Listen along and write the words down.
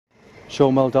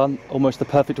Shaun, well done. Almost the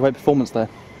perfect away performance there.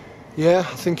 Yeah,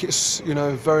 I think it's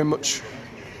very much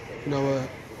I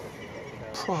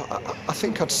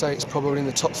think I'd say it's probably in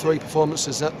the top 3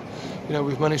 performances that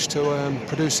we've managed to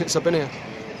produce since I've been here.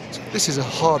 This is a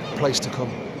hard place to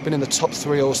come. Been in the top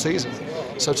 3 all season,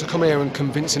 so to come here and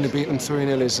convincingly beat them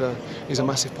 3-0 is a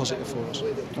massive positive for us.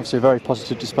 Obviously a very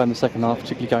positive display in the second half,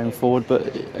 particularly going forward,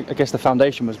 but I guess the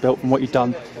foundation was built from what you've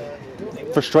done.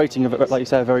 Frustrating, like you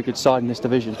say, a very good side in this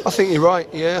division. I think you're right,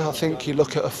 yeah. I think you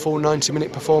look at a full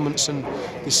 90-minute performance and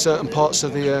there's certain parts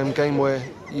of the game where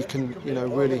you can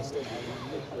really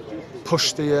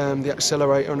push the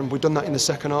accelerator, and we've done that in the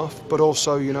second half. But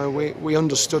also, we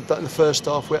understood that in the first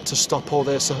half we had to stop all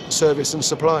their service and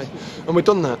supply, and we've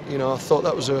done that. I thought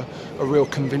that was a real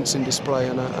convincing display,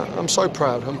 and I'm so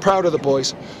proud. I'm proud of the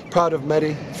boys, proud of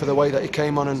Mehdi for the way that he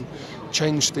came on and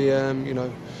changed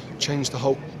the changed the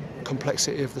whole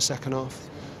complexity of the second half.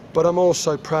 But I'm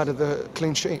also proud of the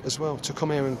clean sheet as well. To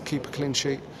come here and keep a clean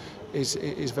sheet is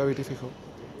very difficult.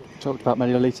 Talked about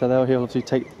Mehdi Lolita there. He'll obviously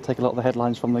take a lot of the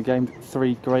headlines from the game.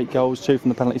 3 great goals, 2 from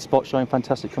the penalty spot, showing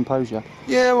fantastic composure.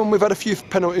 Yeah, well, we've had a few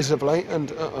penalties of late,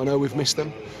 and I know we've missed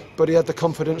them, but he had the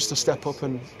confidence to step up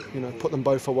and put them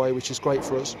both away, which is great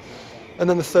for us. And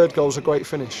then the 3rd goal's a great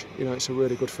finish. It's a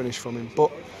really good finish from him.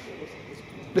 But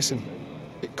listen,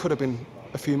 it could have been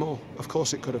a few more. Of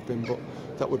course it could have been, but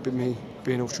that would be me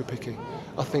being ultra picky.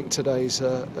 I think today's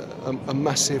a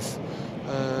massive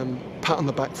pat on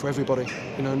the back for everybody,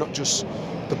 not just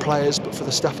the players but for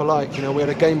the staff alike. We had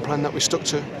a game plan that we stuck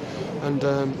to, and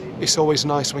it's always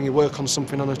nice when you work on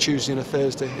something on a Tuesday and a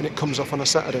Thursday and it comes off on a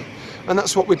Saturday, and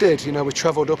that's what we did. We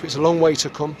travelled up. It's a long way to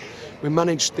come. We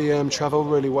managed the travel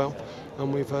really well,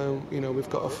 and we've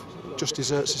got off just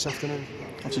desserts this afternoon.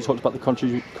 Obviously, you talked about the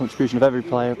contribution of every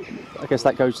player. I guess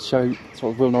that goes to show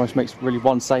sort of Will Norris makes really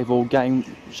one save all game.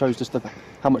 Shows just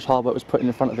how much hard work was put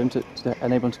in front of him to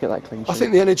enable him to get that clean sheet. I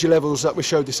think the energy levels that we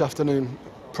showed this afternoon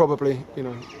probably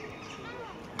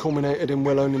culminated in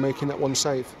Will only making that one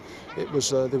save. It was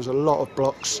there was a lot of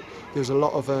blocks. There was a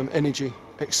lot of energy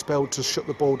expelled to shut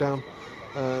the ball down.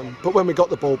 But when we got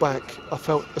the ball back, I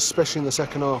felt, especially in the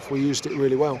second half, we used it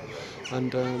really well.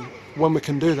 And when we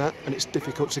can do that, and it's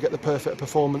difficult to get the perfect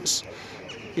performance,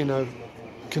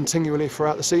 continually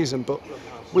throughout the season, but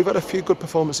we've had a few good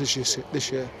performances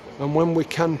this year. And when we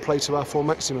can play to our full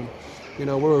maximum,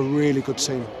 we're a really good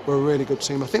team. We're a really good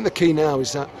team. I think the key now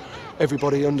is that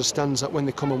everybody understands that when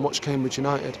they come and watch Cambridge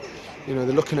United, they're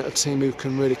looking at a team who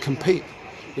can really compete.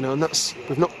 And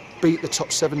we've not beat the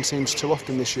top 7 teams too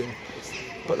often this year.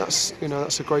 But that's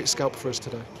a great scalp for us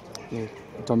today. Yeah,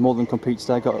 done more than compete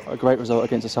today. Got a great result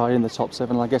against a side in the top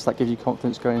 7. And I guess that gives you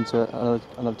confidence going into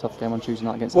another tough game on Tuesday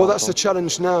night against. Well, that's the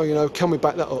challenge now. Can we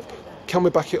back that up? Can we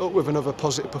back it up with another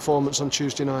positive performance on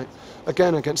Tuesday night?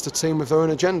 Again, against a team with their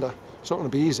own agenda. It's not going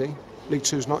to be easy. League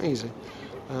 2's not easy.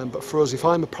 But for us, if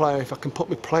I'm a player, if I can put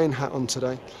my playing hat on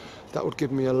today, that would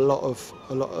give me a lot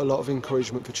of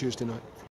encouragement for Tuesday night.